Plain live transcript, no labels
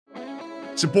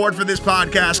Support for this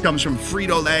podcast comes from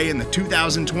Frito-Lay in the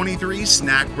 2023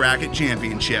 Snack Bracket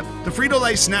Championship. The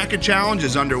Frito-Lay Snack-It Challenge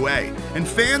is underway, and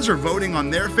fans are voting on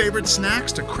their favorite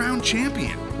snacks to crown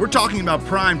champion. We're talking about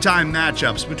prime-time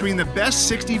matchups between the best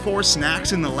 64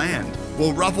 snacks in the land.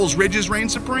 Will Ruffles Ridges reign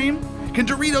supreme? Can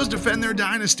Doritos defend their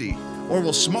dynasty? Or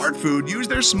will Smart Food use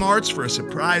their smarts for a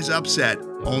surprise upset?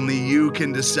 Only you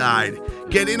can decide.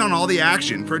 Get in on all the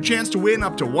action for a chance to win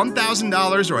up to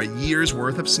 $1,000 or a year's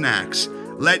worth of snacks.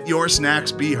 Let your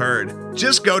snacks be heard.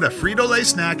 Just go to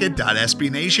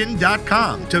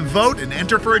fritolaysnacket.sbnation.com to vote and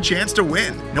enter for a chance to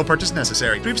win. No purchase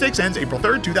necessary. Sweepstakes ends April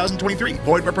 3rd, 2023.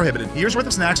 Void where prohibited. Year's worth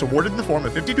of snacks awarded in the form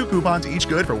of 52 coupons, each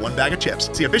good for one bag of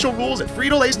chips. See official rules at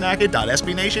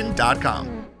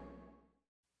fritolaysnacket.sbnation.com.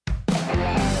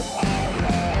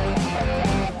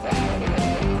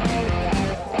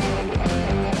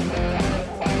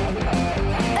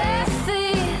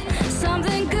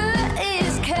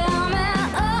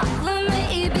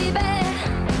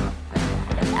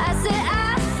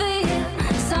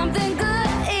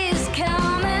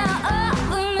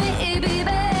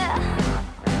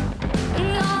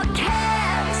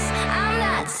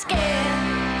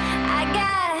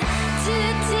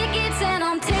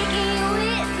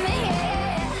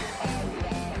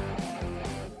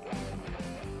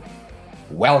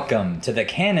 Welcome to the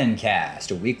Cannon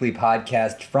Cast, a weekly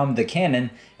podcast from The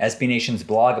Cannon, SB Nation's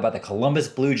blog about the Columbus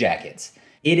Blue Jackets.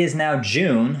 It is now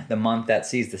June, the month that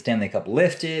sees the Stanley Cup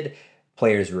lifted,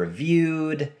 players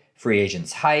reviewed, free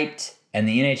agents hyped, and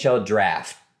the NHL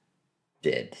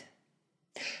drafted.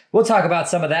 We'll talk about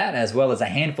some of that, as well as a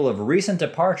handful of recent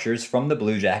departures from the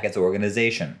Blue Jackets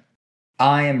organization.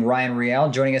 I am Ryan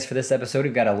Riel. Joining us for this episode,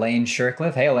 we've got Elaine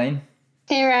Shercliffe. Hey, Elaine.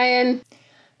 Hey, Ryan.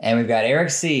 And we've got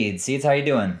Eric Seeds. Seeds, how you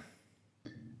doing?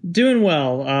 Doing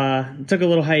well. Took a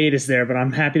little hiatus there, but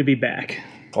I'm happy to be back.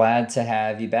 Glad to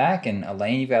have you back. And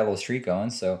Elaine, you've got a little streak going,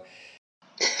 so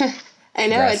I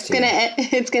know it's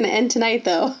gonna end tonight,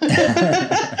 though.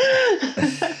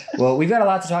 Well, we've got a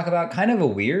lot to talk about. Kind of a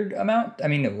weird amount. I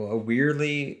mean, a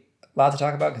weirdly lot to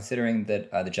talk about, considering that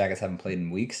the Jackets haven't played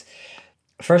in weeks.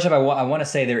 First up, I want to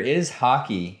say there is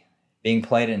hockey being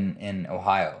played in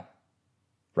Ohio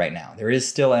right now. There is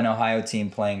still an Ohio team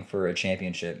playing for a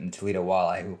championship in Toledo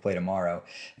Walleye, who will play tomorrow.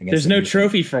 There's no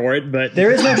trophy for it, but...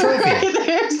 There is no trophy.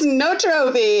 There's no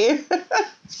trophy.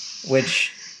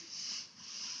 Which,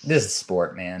 this is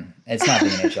sport, man. It's not the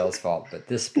NHL's fault, but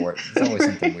this sport, there's always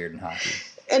something weird in hockey.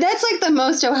 That's like the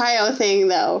most Ohio thing,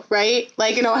 though, right?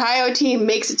 Like an Ohio team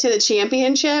makes it to the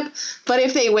championship, but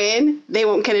if they win, they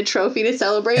won't get a trophy to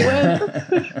celebrate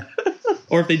with.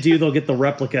 Or if they do, they'll get the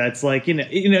replica. It's like,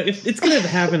 if it's going to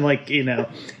happen, like,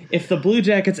 if the Blue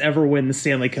Jackets ever win the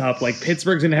Stanley Cup, like,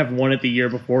 Pittsburgh's going to have won it the year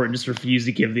before and just refuse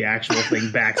to give the actual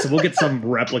thing back. So we'll get some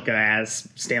replica as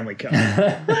Stanley Cup.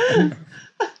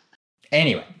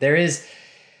 Anyway, there is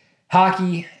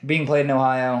hockey being played in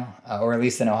Ohio, or at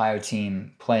least an Ohio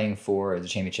team playing for the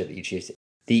championship,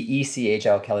 the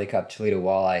ECHL Kelly Cup Toledo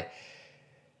Walleye,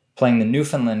 playing the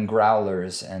Newfoundland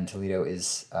Growlers, and Toledo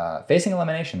is facing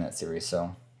elimination in that series,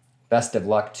 so best of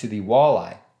luck to the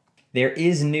Walleye. There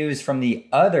is news from the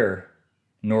other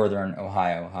Northern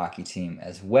Ohio hockey team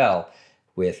as well,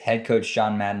 with head coach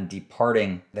John Madden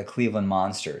departing the Cleveland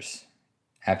Monsters.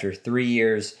 After 3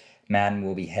 years, Madden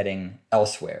will be heading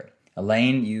elsewhere.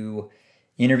 Elaine, you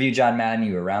interviewed John Madden,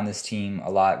 you were around this team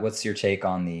a lot. What's your take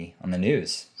on the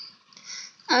news?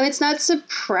 It's not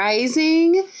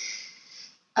surprising.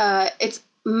 It's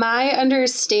my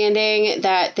understanding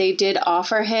that they did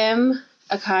offer him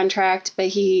a contract, but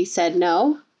he said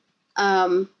no.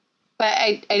 But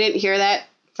I didn't hear that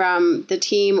from the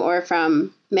team or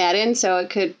from Madden, so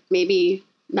it could maybe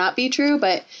not be true,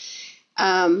 but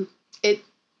it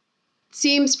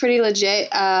seems pretty legit.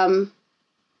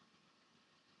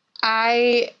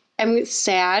 I am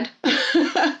sad.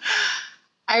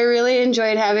 I really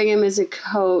enjoyed having him as a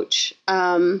coach. So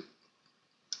I'm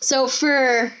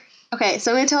going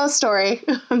to tell a story.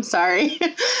 I'm sorry.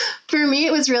 For me,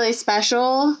 it was really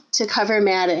special to cover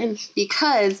Madden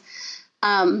because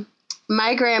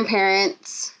my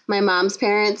grandparents, my mom's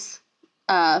parents,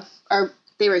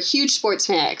 they were huge sports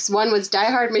fanatics. One was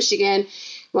diehard Michigan,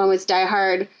 one was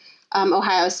diehard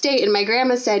Ohio State. And my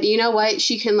grandma said, you know what?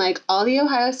 She can like all the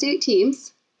Ohio State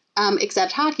teams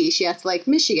except hockey. She has to like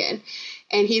Michigan.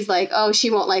 And he's like, oh,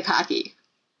 she won't like hockey.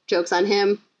 Joke's on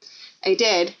him. I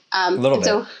did. A little bit.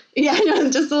 So, yeah, no,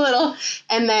 just a little.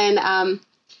 And then I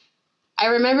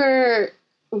remember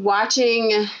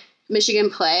watching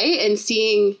Michigan play and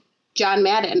seeing John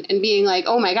Madden and being like,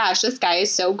 oh my gosh, this guy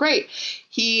is so great.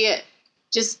 He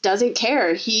just doesn't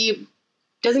care. He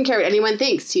doesn't care what anyone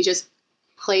thinks. He just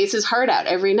plays his heart out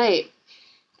every night.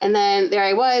 And then there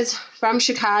I was from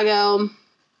Chicago.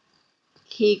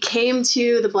 He came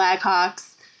to the Blackhawks.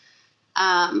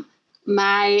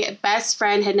 My best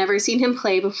friend had never seen him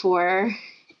play before.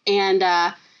 And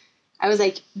I was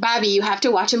like, Bobby, you have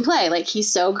to watch him play. Like,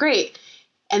 he's so great.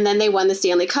 And then they won the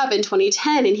Stanley Cup in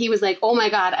 2010. And he was like, oh my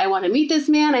God, I want to meet this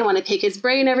man. I want to pick his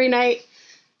brain every night.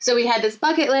 So we had this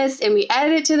bucket list, and we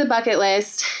added it to the bucket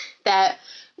list that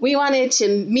we wanted to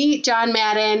meet John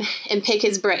Madden and pick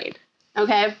his brain.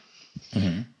 Okay.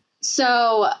 Mm-hmm.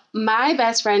 So my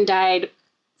best friend died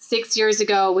 6 years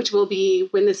ago, which will be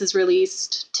when this is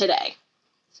released today.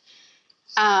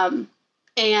 And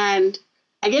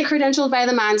I get credentialed by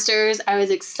the Monsters. I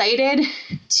was excited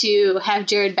to have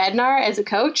Jared Bednar as a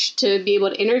coach to be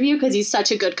able to interview because he's such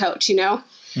a good coach, you know?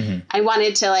 Mm-hmm. I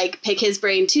wanted to like pick his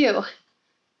brain too.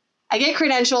 I get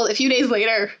credentialed. A few days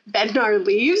later, Bednar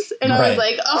leaves. And I was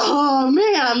like, oh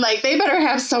man, like they better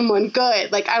have someone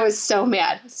good. Like I was so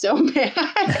mad, so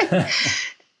mad.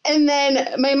 And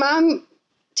then my mom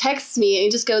texts me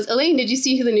and just goes, Elaine, did you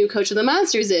see who the new coach of the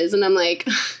Monsters is? And I'm like,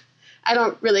 I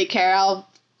don't really care.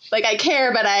 I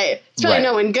care, but it's probably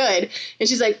no one good. And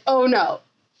she's like, oh no,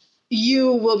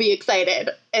 you will be excited.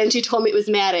 And she told me it was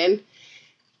Madden.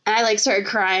 And I like started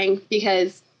crying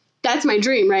because that's my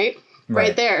dream, right?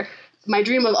 Right there. My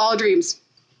dream of all dreams.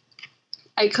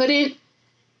 I couldn't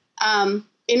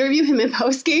interview him in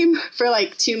post game for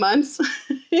like 2 months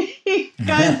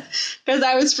because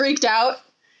I was freaked out.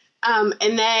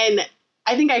 And then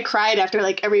I think I cried after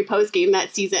like every post game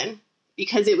that season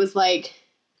because it was like,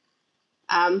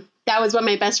 that was what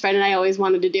my best friend and I always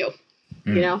wanted to do,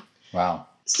 you know? Wow.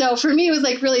 So for me, it was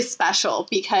like really special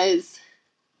because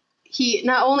he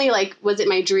not only like, was it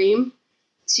my dream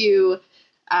to,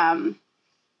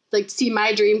 like see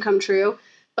my dream come true,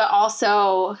 but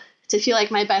also to feel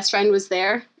like my best friend was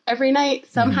there every night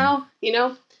somehow, you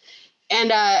know?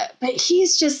 And, but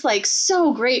he's just like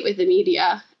so great with the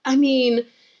media. I mean,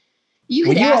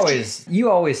 you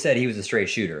always said he was a straight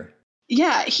shooter.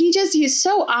 Yeah, he's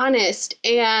so honest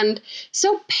and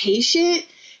so patient.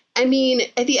 I mean,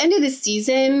 at the end of the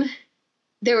season,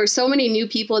 there were so many new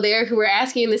people there who were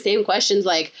asking him the same questions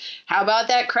like, how about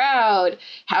that crowd?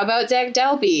 How about Zach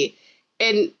Delpy?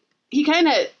 And he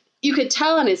you could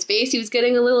tell on his face he was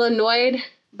getting a little annoyed,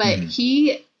 but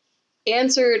he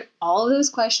answered all of those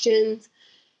questions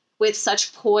with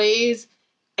such poise.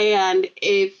 And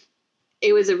if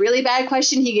it was a really bad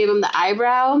question, he gave him the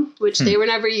eyebrow, which they were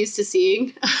never used to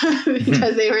seeing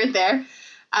because they weren't there.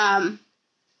 From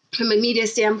a media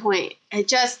standpoint, it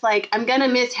just like, I'm going to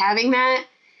miss having that.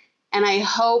 And I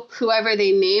hope whoever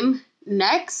they name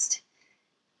next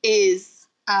is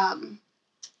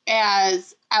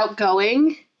as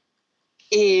outgoing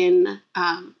in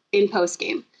post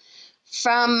game.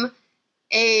 From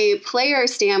a player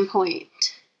standpoint,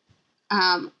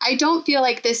 I don't feel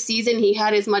like this season he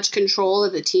had as much control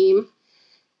of the team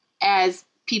as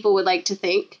people would like to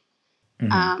think.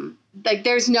 Like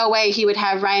there's no way he would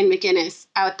have Ryan McInnes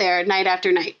out there night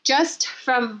after night. Just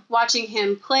from watching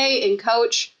him play and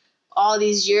coach all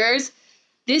these years,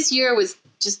 this year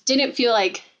didn't feel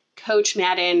like Coach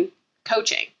Madden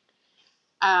coaching.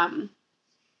 I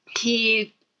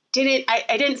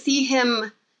didn't see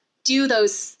him do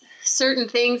those certain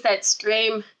things that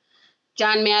scream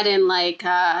John Madden, like,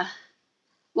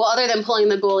 other than pulling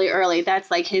the goalie early, that's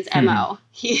like his MO.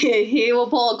 He will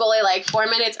pull a goalie like 4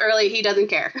 minutes early. He doesn't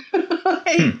care.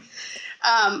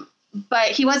 But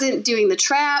he wasn't doing the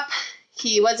trap.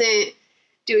 He wasn't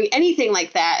doing anything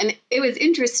like that. And it was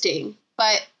interesting,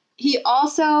 but he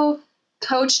also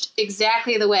coached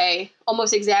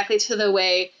almost exactly to the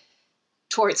way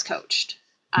Torts coached.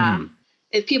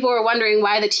 If people were wondering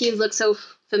why the teams look so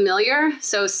familiar,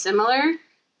 so similar,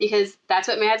 because that's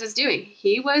what Mads was doing.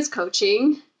 He was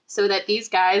coaching so that these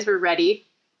guys were ready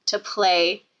to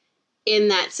play in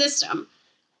that system.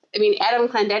 I mean, Adam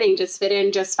Clendenning just fit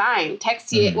in just fine.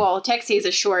 Texie is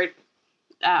a short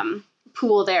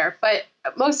pool there, but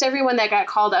most everyone that got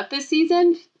called up this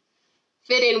season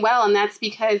fit in well, and that's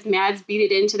because Mads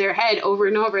beat it into their head over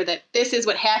and over that this is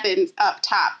what happens up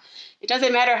top. It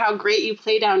doesn't matter how great you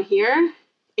play down here.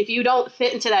 If you don't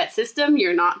fit into that system,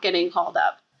 you're not getting called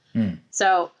up.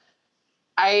 So,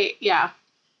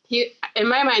 in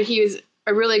my mind, he was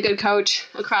a really good coach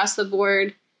across the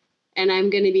board, and I'm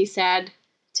going to be sad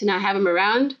to not have him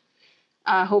around.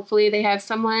 Hopefully they have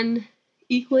someone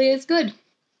equally as good,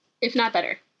 if not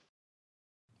better.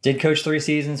 Did coach 3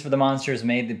 seasons for the Monsters,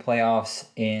 made the playoffs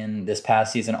in this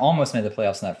past season, almost made the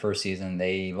playoffs in that first season.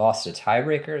 They lost a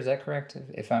tiebreaker, is that correct,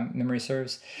 if my memory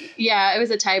serves? Yeah, it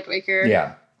was a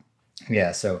tiebreaker.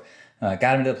 Yeah, so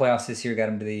Got him to the playoffs this year, got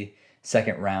him to the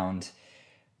second round.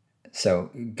 So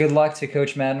good luck to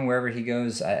Coach Madden wherever he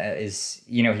goes.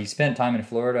 He spent time in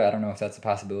Florida. I don't know if that's a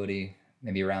possibility,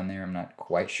 maybe around there. I'm not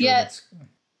quite sure. Yeah.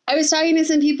 I was talking to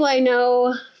some people I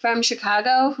know from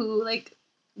Chicago who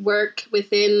work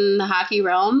within the hockey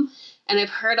realm, and I've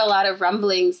heard a lot of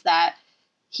rumblings that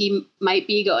he might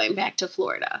be going back to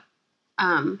Florida.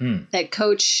 That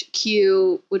Coach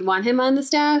Q would want him on the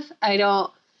staff.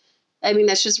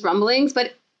 That's just rumblings,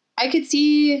 but I could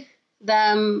see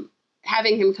them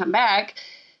having him come back.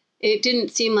 It didn't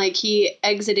seem like he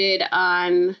exited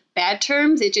on bad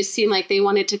terms. It just seemed like they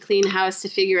wanted to clean house to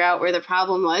figure out where the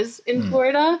problem was in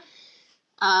Florida.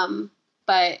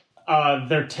 But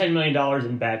they're $10 million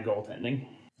in bad goaltending.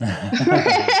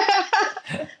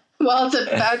 Well, it's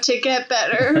about to get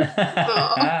better.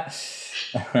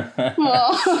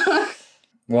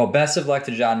 Well, best of luck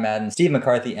to John Madden. Steve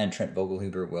McCarthy and Trent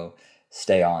Vogelhuber will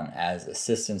stay on as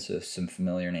assistants with some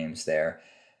familiar names there.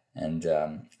 And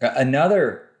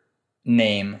another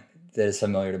name that is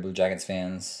familiar to Blue Jackets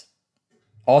fans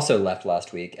also left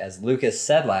last week, as Lukas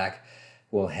Sedlak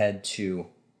will head to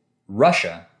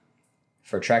Russia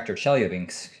for Traktor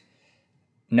Chelyabinsk.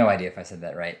 No idea if I said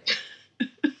that right.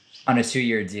 On a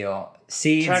 2-year deal.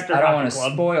 Seeds, Tractor I don't want to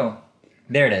Club. spoil.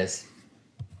 There it is.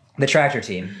 The Tractor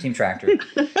team, Team Tractor.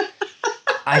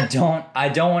 I don't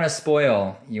want to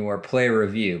spoil your player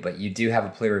review, but you do have a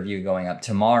player review going up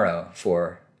tomorrow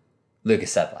for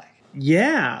Lukas Sedlak.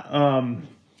 Yeah,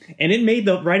 and it made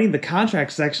writing the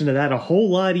contract section of that a whole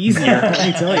lot easier. Let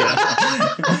me tell you.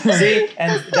 See,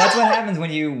 and that's what happens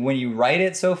when you write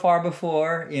it so far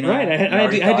before. Right, I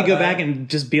had to go back and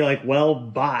just be like, well,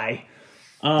 bye.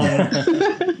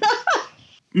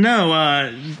 No,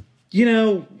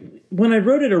 when I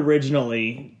wrote it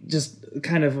originally, just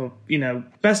kind of,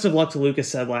 best of luck to Lukas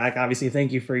Sedlak. Obviously,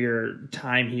 thank you for your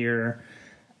time here.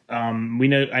 I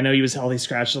know he was healthy,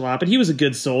 scratched a lot, but he was a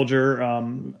good soldier.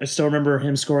 I still remember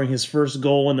him scoring his first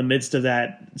goal in the midst of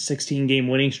that 16-game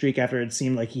winning streak after it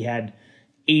seemed like he had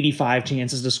 85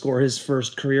 chances to score his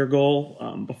first career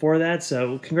goal before that.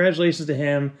 So congratulations to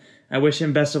him. I wish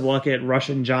him best of luck at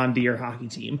Russian John Deere hockey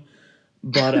team.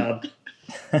 But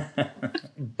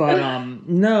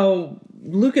no,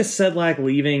 Lukas Sedlak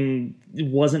leaving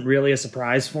wasn't really a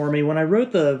surprise for me. When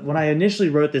I initially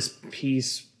wrote this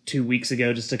piece 2 weeks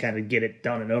ago, just to kind of get it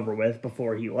done and over with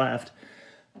before he left,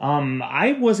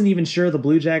 I wasn't even sure the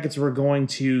Blue Jackets were going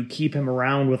to keep him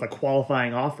around with a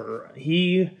qualifying offer.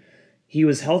 He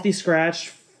was healthy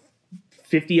scratched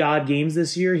 50 odd games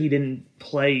this year. He didn't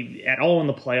play at all in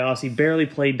the playoffs. He barely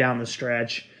played down the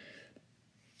stretch.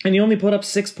 And he only put up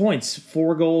 6 points,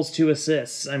 4 goals, 2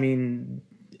 assists. I mean,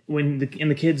 when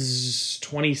the kid's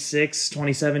 26,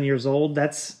 27 years old,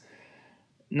 that's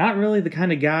not really the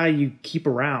kind of guy you keep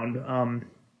around,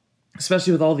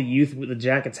 especially with all the youth the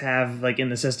Jackets have in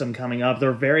the system coming up.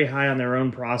 They're very high on their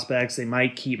own prospects. They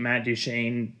might keep Matt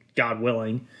Duchene, God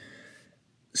willing.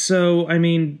 So, I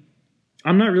mean,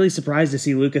 I'm not really surprised to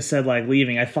see Lukas Sedlak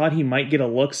leaving. I thought he might get a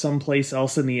look someplace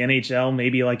else in the NHL,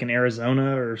 maybe in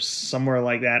Arizona or somewhere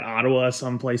like that, Ottawa,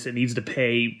 someplace that needs to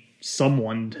pay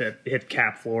someone to hit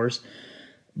cap floors.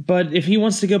 But if he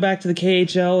wants to go back to the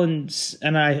KHL,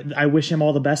 and I wish him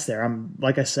all the best there.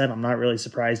 Like I said, I'm not really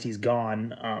surprised he's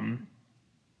gone.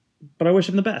 But I wish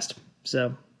him the best.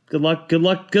 So good luck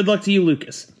to you,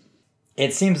 Lukas.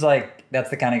 It seems like that's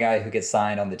the kind of guy who gets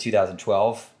signed on the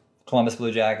 2012 Columbus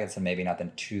Blue Jackets and maybe not the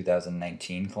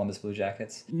 2019 Columbus Blue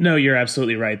Jackets. No, you're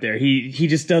absolutely right there. He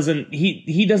just doesn't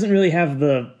he doesn't really have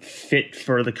the fit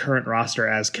for the current roster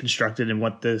as constructed and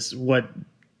what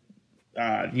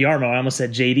Yarmo, I almost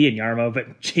said JD and Yarmo,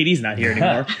 but JD's not here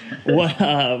anymore. What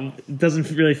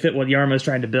doesn't really fit what Yarmo's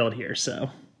trying to build here. So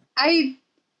I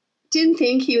didn't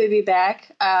think he would be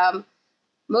back,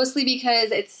 mostly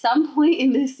because at some point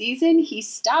in the season he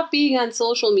stopped being on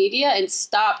social media and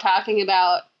stopped talking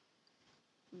about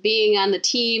being on the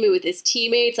team and with his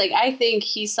teammates. I think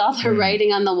he saw the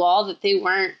writing on the wall that they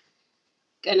weren't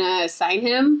gonna sign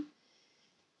him,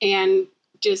 and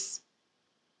just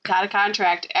got a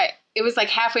contract. It was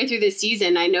halfway through the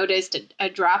season I, a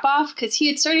drop off because he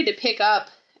had started to pick up,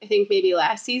 I think maybe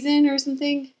last season or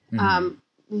something,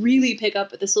 really pick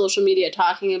up with the social media,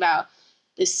 talking about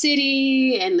the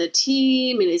city and the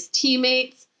team and his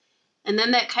teammates. And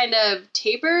then that kind of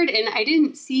tapered, and I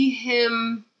didn't see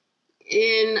him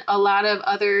in a lot of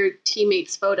other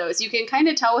teammates' photos. You can kind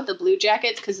of tell with the Blue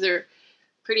Jackets, because they're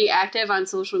pretty active on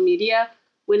social media,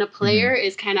 when a player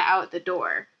is kind of out the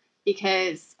door,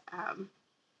 because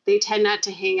they tend not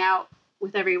to hang out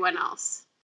with everyone else.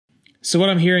 So what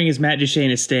I'm hearing is Matt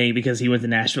Duchene is staying because he went to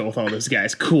Nashville with all those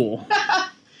guys. Cool.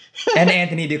 And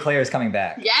Anthony Duclair is coming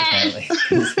back. Yes.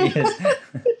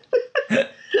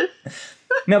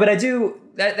 No, but I do.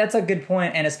 That's a good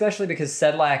point, and especially because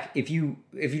Sedlak, if you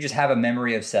just have a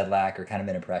memory of Sedlak or kind of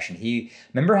an impression,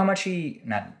 remember how much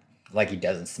not like he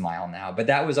doesn't smile now, but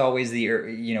that was always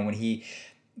when he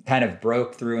kind of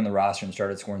broke through in the roster and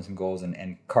started scoring some goals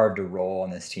and carved a role on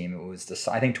this team. It was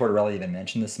I think Tortorella even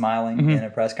mentioned the smiling in a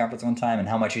press conference one time and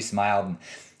how much he smiled and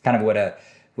kind of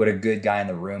what a good guy in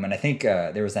the room. And I think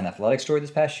there was an athletic story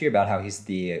this past year about how he's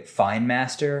the fine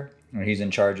master, or he's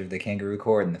in charge of the kangaroo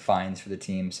court and the fines for the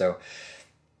team. So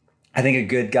I think a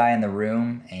good guy in the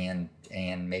room and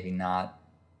maybe not,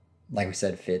 like we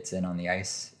said, fits in on the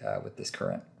ice with this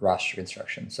current roster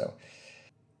construction. So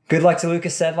good luck to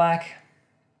Lukas Sedlak.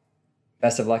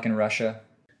 Best of luck in Russia.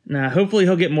 Nah, hopefully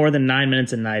he'll get more than 9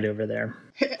 minutes a night over there.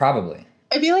 Probably.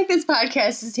 I feel like this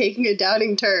podcast is taking a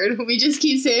downing turn. We just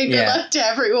keep saying good luck to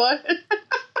everyone.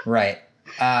 Right.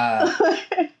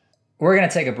 We're going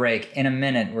to take a break. In a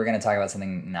minute, we're going to talk about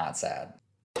something not sad.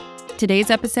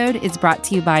 Today's episode is brought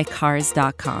to you by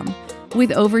Cars.com.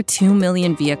 With over 2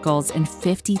 million vehicles and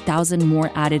 50,000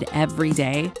 more added every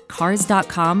day,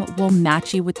 Cars.com will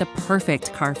match you with the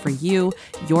perfect car for you,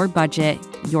 your budget,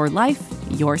 your life,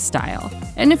 your style.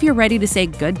 And if you're ready to say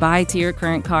goodbye to your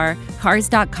current car,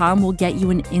 Cars.com will get you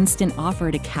an instant offer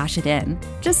to cash it in.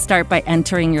 Just start by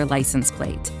entering your license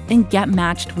plate and get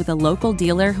matched with a local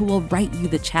dealer who will write you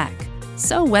the check.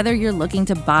 So whether you're looking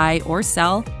to buy or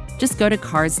sell, just go to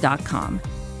Cars.com.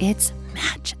 It's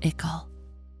magical.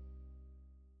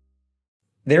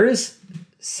 There is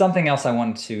something else I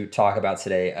wanted to talk about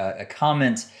today. A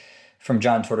comment from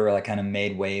John Tortorella kind of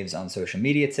made waves on social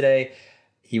media today.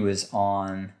 He was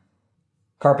on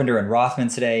Carpenter and Rothman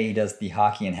today. He does the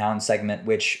Hockey and Hound segment,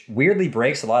 which weirdly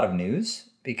breaks a lot of news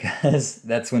because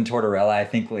that's when Tortorella, I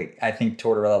think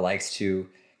Tortorella likes to,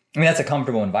 that's a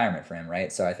comfortable environment for him,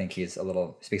 right? So I think speaks a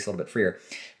little bit freer.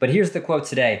 But here's the quote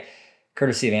today,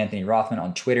 courtesy of Anthony Rothman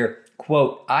on Twitter.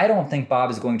 Quote, "I don't think Bob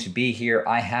is going to be here.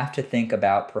 I have to think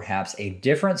about perhaps a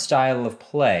different style of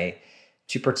play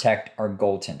to protect our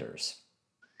goaltenders."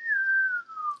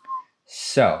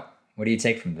 So, what do you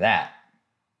take from that?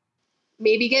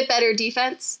 Maybe get better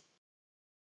defense.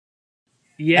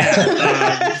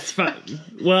 Yeah, it's fun.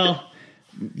 Well,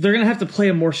 they're gonna have to play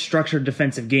a more structured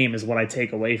defensive game, is what I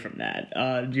take away from that.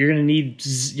 You're gonna need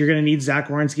Zach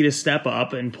Werenski to step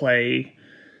up and play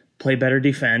better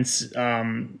defense.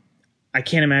 I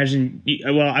can't imagine.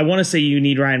 Well, I want to say you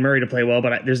need Ryan Murray to play well,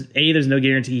 but there's no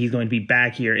guarantee he's going to be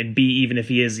back here, and B, even if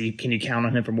he is, can you count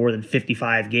on him for more than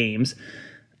 55 games?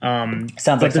 Sounds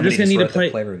like somebody just wrote the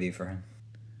play review for him.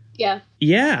 Yeah.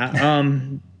 Yeah.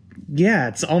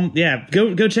 It's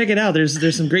Go check it out.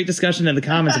 There's some great discussion in the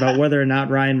comments about whether or not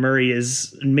Ryan Murray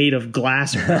is made of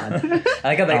glass or not.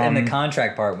 I like how and the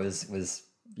contract part was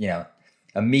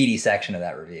a meaty section of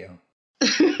that review.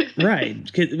 Right.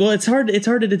 Well, it's hard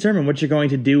to determine what you're going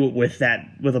to do with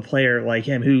a player like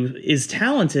him who is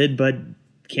talented but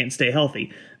can't stay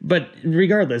healthy. But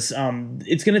regardless,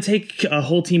 it's going to take a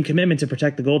whole team commitment to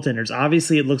protect the goaltenders.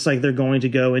 Obviously, it looks like they're going to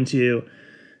go into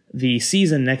the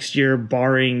season next year,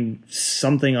 barring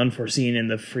something unforeseen in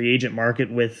the free agent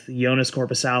market, with Jonas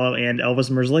Korpisalo and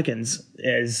Elvis Merzlikins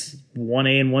as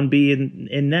 1A and 1B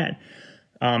in net.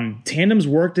 Tandems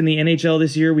worked in the NHL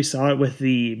this year. We saw it with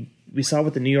the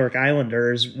New York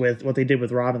Islanders with what they did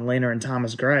with Robin Lehner and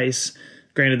Thomas Greiss.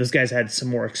 Granted, those guys had some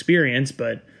more experience,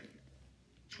 but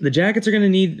the Jackets are going to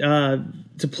need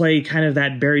to play kind of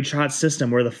that Barry Trotz system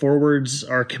where the forwards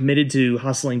are committed to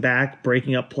hustling back,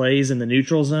 breaking up plays in the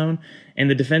neutral zone, and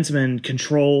the defensemen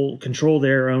control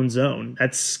their own zone.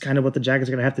 That's kind of what the Jackets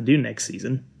are going to have to do next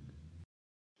season.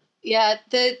 Yeah,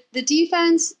 the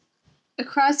defense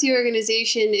across the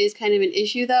organization is kind of an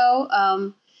issue,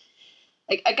 though.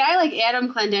 Like a guy like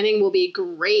Adam Clendening will be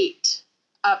great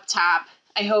up top.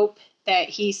 I hope that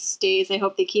he stays. I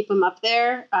hope they keep him up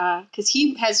there because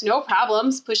he has no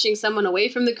problems pushing someone away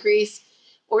from the crease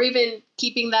or even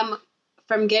keeping them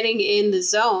from getting in the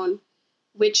zone,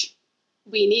 which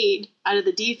we need out of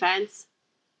the defense.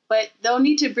 But they'll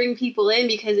need to bring people in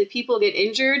because if people get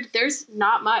injured, there's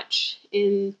not much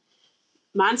in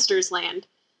Monsters Land.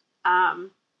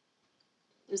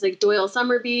 There's like Doyle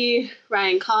Summerby,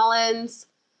 Ryan Collins,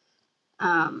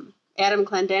 Adam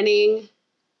Clendening.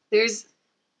 There's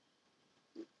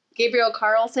Gabriel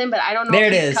Carlson, but I don't know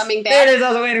if he's coming back. There it is.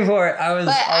 I was waiting for it. I was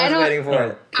waiting for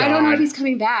it. I don't know if he's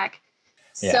coming back.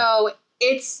 Yeah. So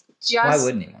it's just... Why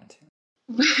wouldn't he want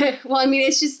to? Well, I mean,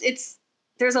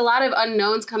 there's a lot of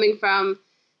unknowns coming from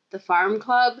the farm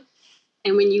club.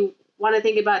 And when you want to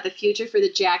think about the future for the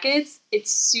Jackets,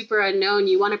 it's super unknown.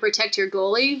 You want to protect your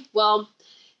goalie. Well,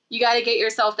 you got to get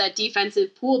yourself that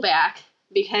defensive pool back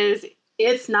because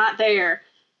it's not there.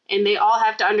 And they all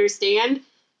have to understand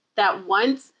that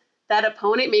once that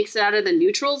opponent makes it out of the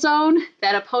neutral zone,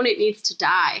 that opponent needs to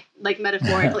die, like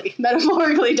metaphorically,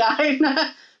 metaphorically die.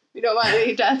 We don't want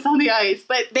any deaths on the ice,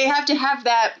 but they have to have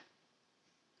that.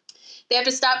 They have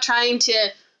to stop trying to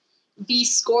be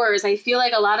scorers. I feel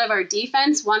like a lot of our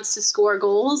defense wants to score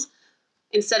goals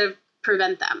instead of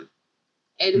prevent them.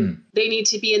 And they need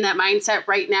to be in that mindset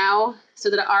right now so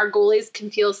that our goalies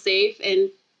can feel safe and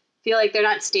feel like they're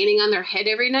not standing on their head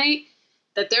every night,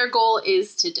 that their goal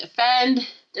is to defend,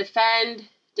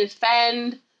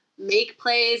 make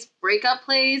plays, break up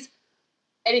plays.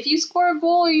 And if you score a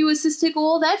goal or you assist a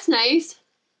goal, that's nice.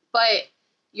 But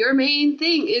your main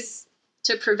thing is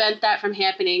to prevent that from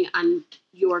happening on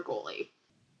your goalie.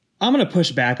 I'm going to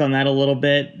push back on that a little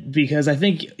bit because I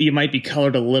think you might be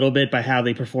colored a little bit by how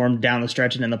they performed down the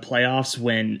stretch and in the playoffs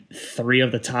when 3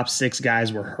 of the top 6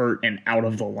 guys were hurt and out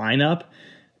of the lineup.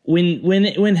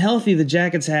 When healthy, the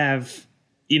Jackets have,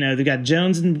 they've got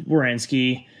Jones and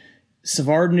Werenski,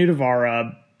 Savard,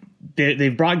 Nudavara.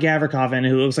 They've brought Gavrikov in,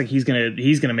 who looks like he's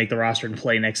gonna make the roster and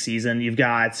play next season. You've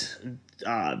got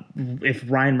if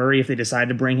Ryan Murray, if they decide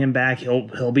to bring him back,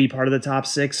 he'll be part of the top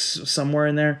 6 somewhere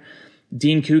in there.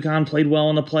 Dean Kukan played well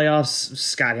in the playoffs.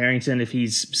 Scott Harrington, if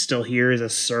he's still here, is a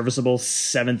serviceable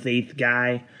 7th, 8th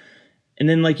guy. And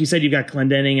then, like you said, you've got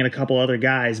Clendening and a couple other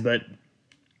guys. But,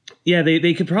 yeah,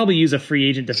 they could probably use a free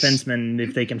agent defenseman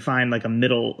if they can find, like, a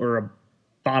middle or a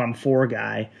bottom 4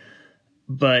 guy.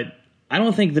 But I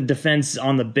don't think the defense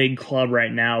on the big club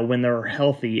right now, when they're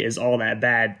healthy, is all that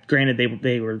bad. Granted,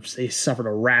 they suffered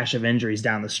a rash of injuries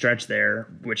down the stretch there,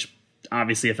 which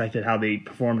obviously affected how they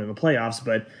performed in the playoffs.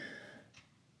 But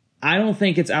I don't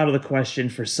think it's out of the question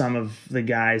for some of the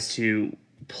guys to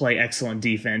play excellent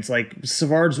defense. Like,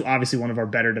 Savard's obviously one of our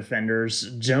better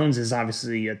defenders. Jones is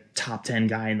obviously a top 10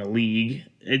 guy in the league.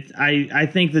 I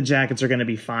think the Jackets are going to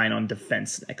be fine on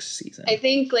defense next season. I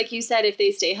think, like you said, if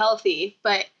they stay healthy,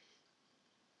 but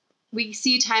we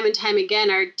see time and time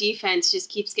again, our defense just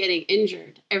keeps getting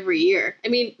injured every year. I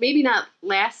mean, maybe not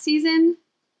last season.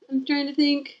 I'm trying to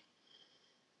think.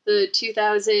 The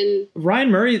 2000 Ryan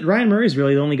Murray's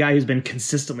really the only guy who's been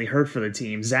consistently hurt for the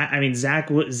team. Zach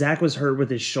was hurt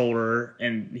with his shoulder,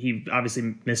 and he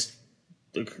obviously missed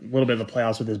a little bit of the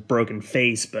playoffs with his broken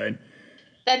face. But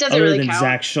that doesn't really count.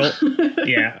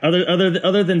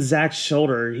 Other than Zach's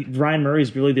shoulder, Ryan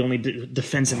Murray's really the only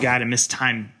defensive guy to miss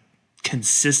time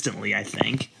consistently, I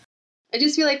think. I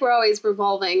just feel like we're always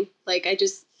revolving. But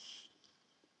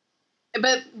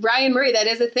Ryan Murray, that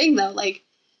is a thing though. Like,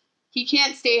 he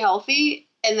can't stay healthy,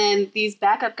 and then these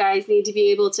backup guys need to be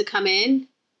able to come in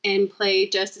and play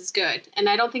just as good. And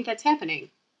I don't think that's happening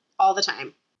all the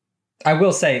time. I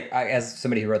will say, as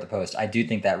somebody who wrote the post, I do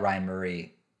think that Ryan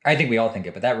Murray, I think we all think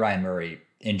it, but that Ryan Murray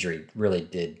injury really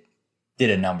did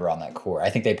a number on that core. I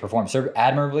think they performed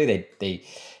admirably. They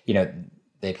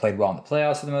played well in the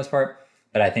playoffs for the most part,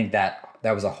 but I think that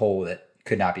was a hole that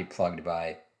could not be plugged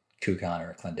by Kukan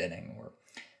or Clendening.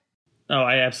 Oh,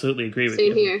 I absolutely agree with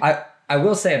Same you. Here. I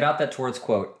will say about that Torts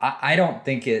quote, I don't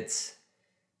think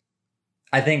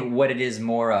I think what it is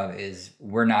more of is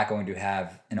we're not going to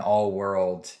have an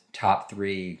all-world top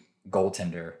 3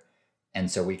 goaltender,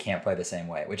 and so we can't play the same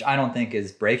way, which I don't think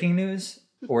is breaking news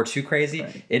or too crazy.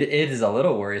 Right. It is a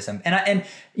little worrisome. And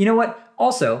you know what?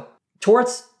 Also,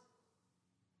 Torts,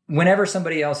 whenever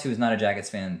somebody else who's not a Jackets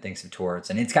fan thinks of Torts,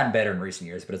 and it's gotten better in recent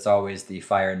years, but it's always the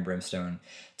fire and brimstone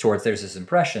Torts, there's this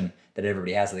impression that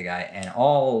everybody has of the guy. And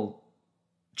all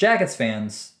Jackets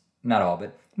fans, not all,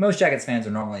 but most Jackets fans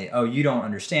are normally, oh, you don't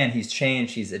understand. He's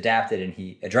changed, he's adapted, and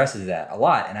he addresses that a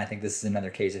lot. And I think this is another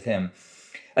case of him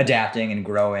adapting and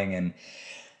growing and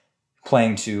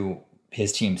playing to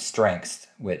his team's strengths,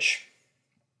 which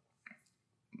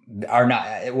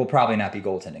it will probably not be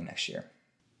goaltending next year.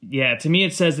 Yeah, to me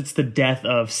it says it's the death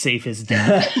of safe as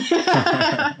death.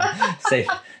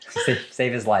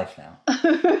 Save his life now.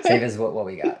 Save his what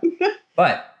we got.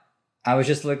 But I was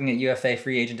just looking at UFA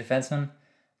free agent defensemen.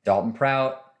 Dalton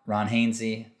Prout, Ron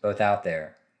Hainsey, both out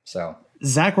there. So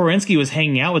Zach Werenski was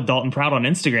hanging out with Dalton Prout on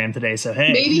Instagram today, so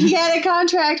hey. Maybe he had a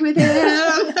contract with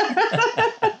him.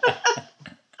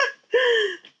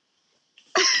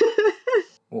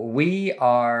 We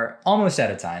are almost out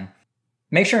of time.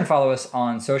 Make sure and follow us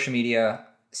on social media,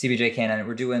 CBJ Cannon.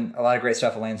 We're doing a lot of great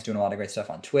stuff. Elaine's doing a lot of great stuff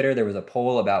on Twitter. There was a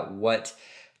poll about what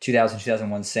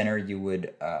 2000-2001 center you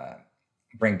would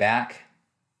bring back.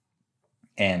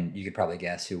 And you could probably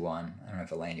guess who won. I don't know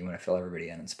if Elaine, you want to fill everybody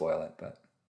in and spoil it, but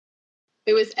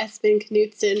it was Espen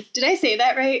Knutson. Did I say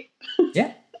that right?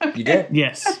 Yeah, you did.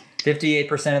 Yes.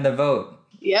 58% of the vote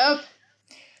Yep.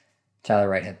 Tyler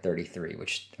Wright had 33,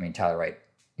 which, I mean, Tyler Wright,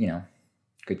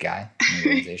 good guy in the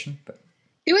organization. But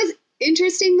it was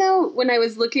interesting, though, when I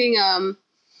was looking, I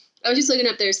was just looking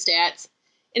up their stats.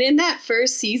 And in that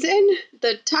first season,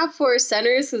 the top 4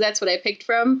 centers, because that's what I picked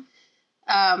from,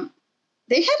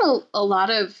 they had a lot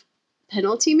of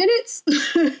penalty minutes.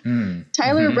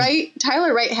 Tyler Wright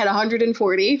had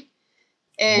 140.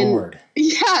 And Lord.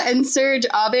 Yeah, and Serge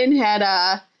Aubin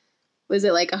had was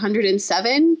it like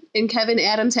 107? And Kevin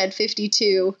Adams had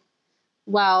 52.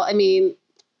 Wow, I mean,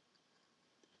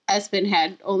 Espen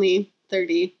had only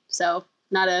 30, so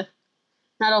not a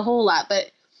whole lot,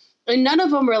 and none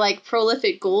of them were like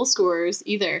prolific goal scorers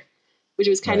either, which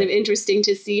was kind of interesting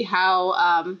to see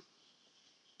how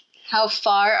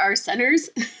far our centers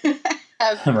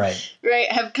have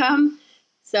come.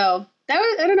 So that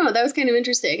was, I don't know, that was kind of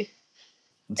interesting.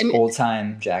 It's old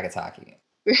time Jackets hockey.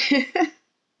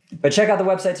 But check out the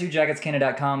website too,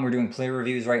 jacketscanada.com. We're doing player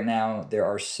reviews right now. There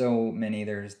are so many.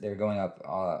 They're going up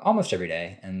almost every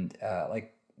day. And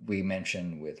like we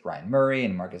mentioned with Ryan Murray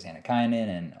and Marcus Annikainen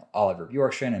and Oliver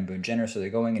Bjorkstrand and Boone Jenner. So they're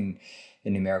going in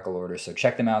numerical order. So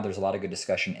check them out. There's a lot of good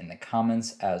discussion in the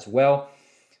comments as well.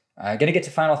 Going to get to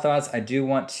final thoughts. I do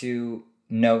want to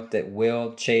note that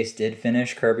Will Chase did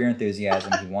finish Curb Your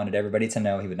Enthusiasm. He wanted everybody to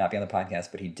know he would not be on the podcast,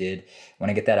 but he did want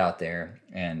to get that out there.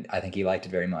 And I think he liked it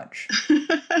very much.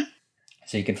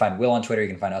 So you can find Will on Twitter. You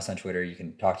can find us on Twitter. You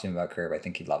can talk to him about Curb. I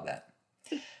think he'd love that.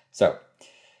 So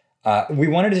we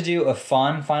wanted to do a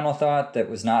fun final thought that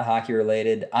was not hockey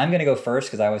related. I'm going to go first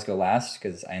because I always go last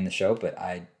because I end the show, but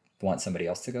I want somebody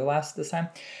else to go last this time.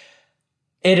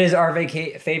 It is our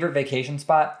favorite vacation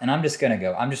spot, and I'm just going to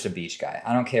go. I'm just a beach guy.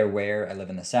 I don't care where. I live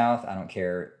in the South. I don't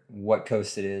care what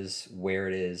coast it is, where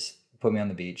it is. Put me on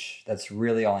the beach. That's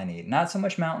really all I need. Not so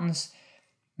much mountains,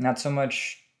 not so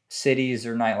much cities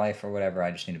or nightlife or whatever. I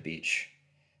just need a beach.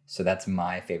 So that's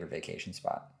my favorite vacation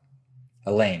spot.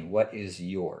 Elaine, what is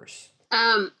yours?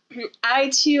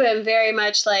 I, too, am very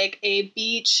much like a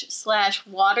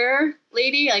beach/water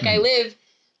lady. Like, I live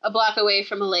a block away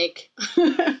from a lake.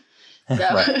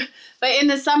 Right. But in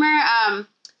the summer,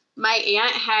 my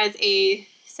aunt has a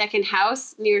second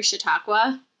house near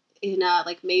Chautauqua in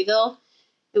like Mayville,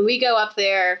 and we go up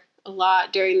there a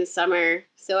lot during the summer.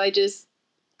 So I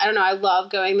don't know, I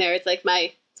love going there. It's like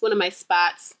it's one of my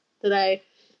spots that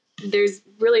there's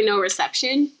really no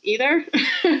reception either.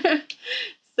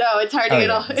 So it's hard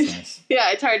to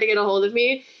it's hard to get a hold of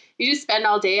me. You just spend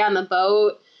all day on the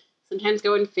boat, sometimes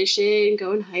going fishing,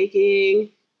 going hiking,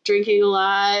 drinking a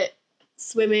lot,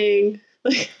 swimming.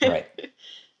 Right.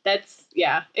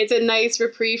 It's a nice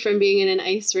reprieve from being in an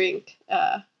ice rink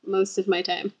most of my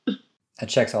time. That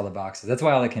checks all the boxes. That's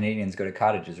why all the Canadians go to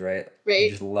cottages, right? Right. They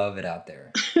just love it out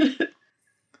there.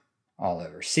 All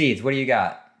over. Seeds, what do you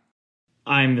got?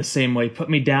 I'm the same way.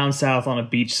 Put me down south on a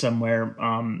beach somewhere.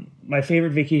 My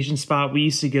favorite vacation spot, we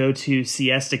used to go to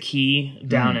Siesta Key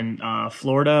down in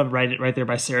Florida, right there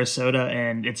by Sarasota,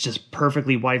 and it's just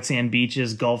perfectly white sand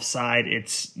beaches, Gulf side.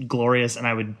 It's glorious, and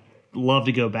I would love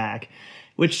to go back,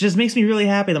 which just makes me really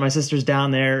happy that my sister's down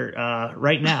there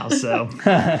right now. So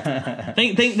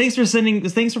thanks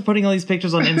for putting all these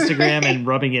pictures on Instagram and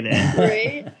rubbing it in.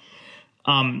 Right.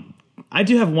 I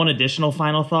do have one additional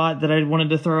final thought that I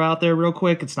wanted to throw out there real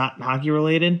quick. It's not hockey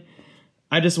related.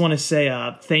 I just want to say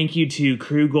thank you to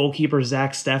Crew goalkeeper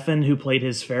Zach Steffen, who played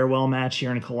his farewell match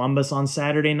here in Columbus on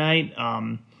Saturday night.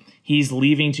 He's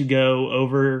leaving to go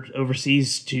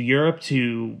overseas to Europe,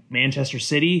 to Manchester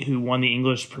City, who won the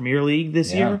English Premier League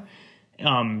this year.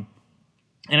 And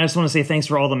I just want to say thanks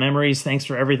for all the memories. Thanks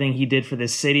for everything he did for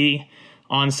this city.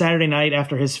 On Saturday night,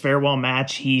 after his farewell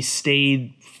match, he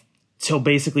stayed till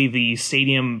basically the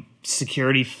stadium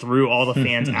security threw all the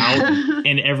fans out,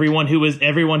 and everyone who was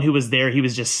there, he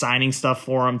was just signing stuff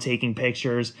for them, taking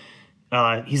pictures.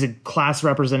 He's a class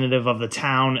representative of the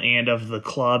town and of the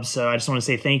club. So I just want to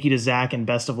say thank you to Zach and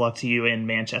best of luck to you in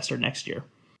Manchester next year.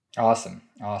 Awesome.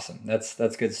 That's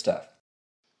good stuff.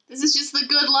 This is just the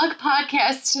good luck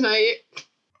podcast tonight.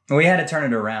 We had to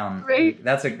turn it around. Right.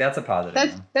 That's a positive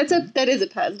one. That is a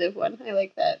positive one. I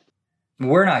like that.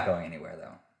 We're not going anywhere though.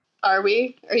 Are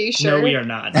we? Are you sure? No, we are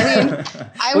not.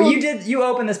 I mean, you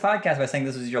opened this podcast by saying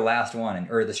this was your last one,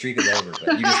 or the streak is over,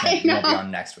 but you just won't be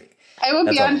on next week. I won't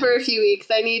be on for a few weeks.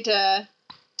 I need to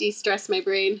de-stress my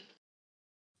brain.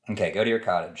 Okay, go to your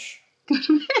cottage.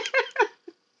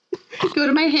 Go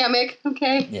to my hammock,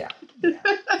 okay? Yeah.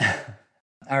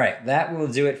 All right, that will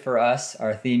do it for us.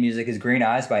 Our theme music is Green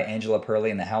Eyes by Angela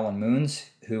Perley and the Howlin' Moons,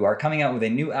 who are coming out with a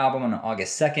new album on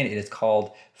August 2nd. It is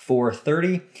called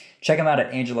 430. Check them out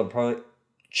at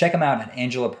Check them out at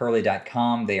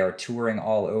angelapurley.com. They are touring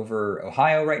all over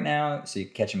Ohio right now, so you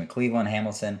can catch them in Cleveland,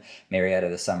 Hamilton, Marietta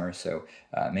this summer. So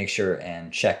make sure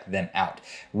and check them out.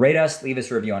 Rate us, leave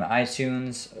us a review on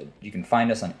iTunes. You can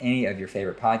find us on any of your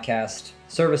favorite podcast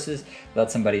services.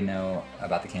 Let somebody know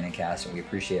about the Cannon Cast, and we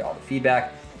appreciate all the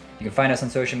feedback. You can find us on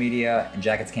social media and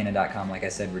jacketscannon.com. Like I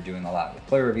said, we're doing a lot with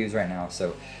player reviews right now,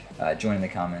 so join in the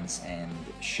comments and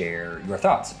share your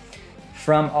thoughts.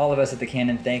 From all of us at the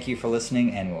Cannon, thank you for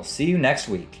listening, and we'll see you next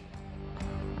week.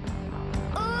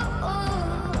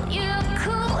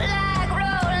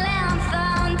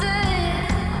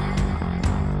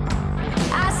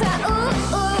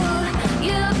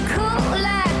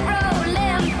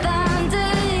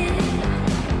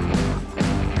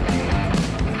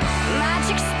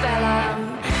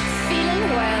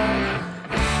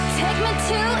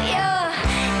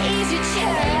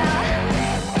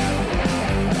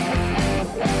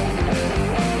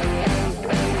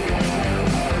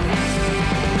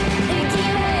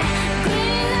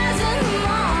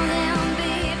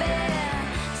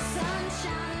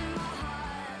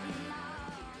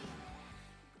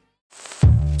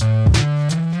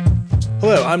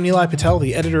 Hello, I'm Nilay Patel,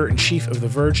 the editor-in-chief of The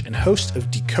Verge and host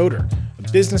of Decoder,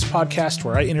 a business podcast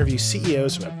where I interview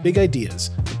CEOs about big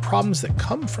ideas, the problems that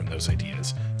come from those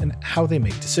ideas, and how they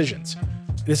make decisions.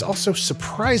 It is also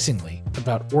surprisingly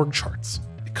about org charts.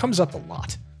 It comes up a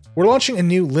lot. We're launching a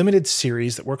new limited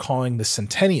series that we're calling the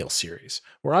Centennial Series,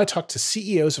 where I talk to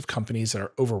CEOs of companies that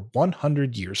are over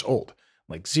 100 years old,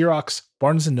 like Xerox,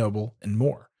 Barnes & Noble, and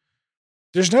more.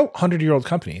 There's no 100-year-old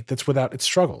company that's without its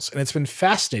struggles, and it's been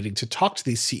fascinating to talk to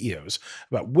these CEOs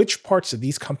about which parts of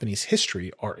these companies'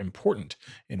 history are important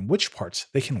and which parts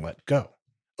they can let go.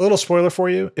 A little spoiler for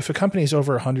you, if a company is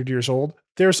over 100 years old,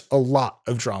 there's a lot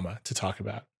of drama to talk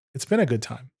about. It's been a good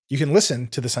time. You can listen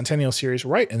to the Centennial Series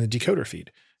right in the Decoder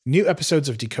feed. New episodes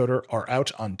of Decoder are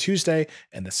out on Tuesday,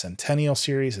 and the Centennial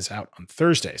Series is out on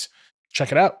Thursdays.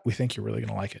 Check it out. We think you're really going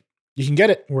to like it. You can get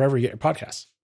it wherever you get your podcasts.